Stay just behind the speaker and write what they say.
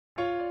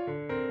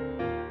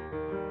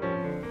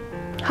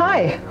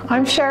Hi,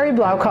 I'm Shari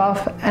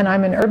Blaukopf, and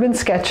I'm an urban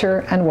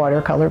sketcher and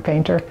watercolor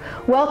painter.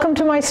 Welcome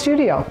to my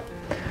studio.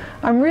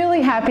 I'm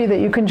really happy that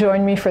you can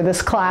join me for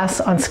this class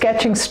on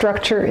sketching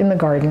structure in the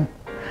garden.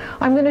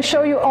 I'm going to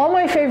show you all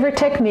my favorite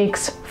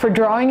techniques for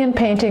drawing and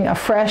painting a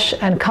fresh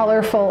and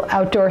colorful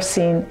outdoor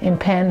scene in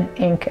pen,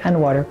 ink,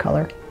 and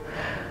watercolor.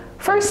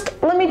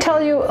 First, let me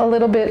tell you a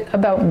little bit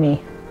about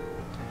me.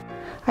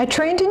 I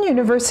trained in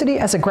university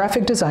as a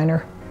graphic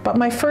designer, but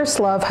my first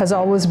love has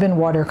always been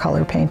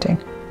watercolor painting.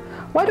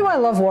 Why do I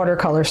love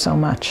watercolor so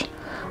much?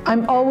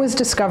 I'm always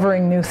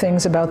discovering new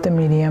things about the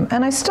medium,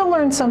 and I still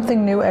learn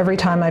something new every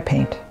time I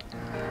paint.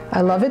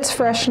 I love its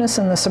freshness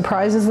and the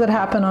surprises that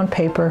happen on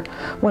paper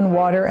when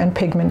water and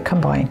pigment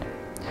combine.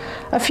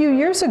 A few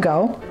years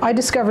ago, I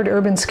discovered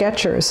Urban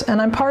Sketchers,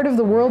 and I'm part of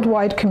the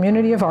worldwide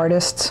community of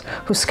artists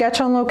who sketch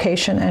on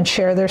location and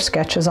share their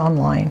sketches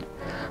online.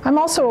 I'm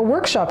also a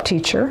workshop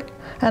teacher,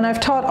 and I've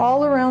taught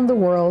all around the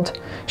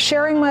world,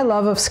 sharing my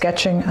love of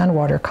sketching and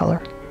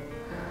watercolor.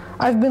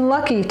 I've been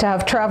lucky to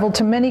have traveled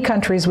to many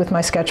countries with my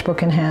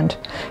sketchbook in hand.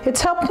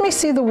 It's helped me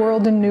see the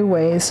world in new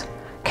ways,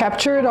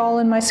 capture it all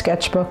in my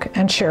sketchbook,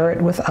 and share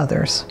it with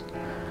others.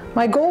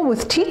 My goal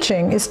with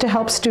teaching is to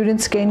help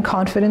students gain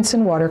confidence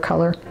in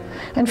watercolor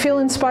and feel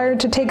inspired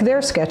to take their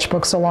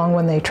sketchbooks along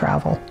when they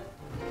travel.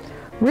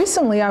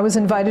 Recently, I was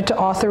invited to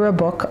author a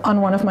book on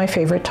one of my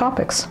favorite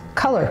topics,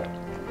 color.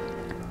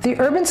 The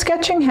Urban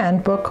Sketching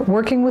Handbook,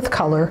 Working with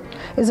Color,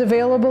 is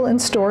available in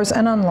stores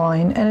and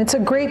online, and it's a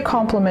great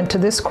complement to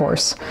this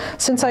course,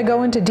 since I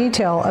go into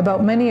detail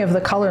about many of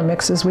the color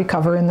mixes we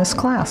cover in this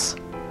class.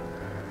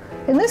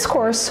 In this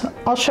course,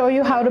 I'll show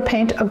you how to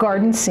paint a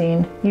garden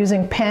scene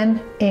using pen,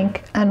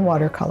 ink, and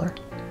watercolor.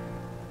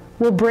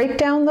 We'll break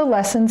down the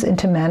lessons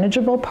into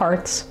manageable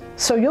parts,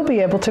 so you'll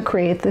be able to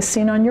create this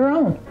scene on your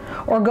own,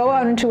 or go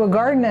out into a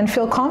garden and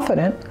feel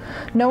confident,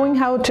 knowing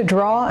how to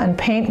draw and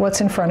paint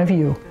what's in front of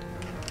you.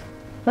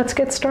 Let's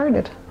get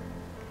started.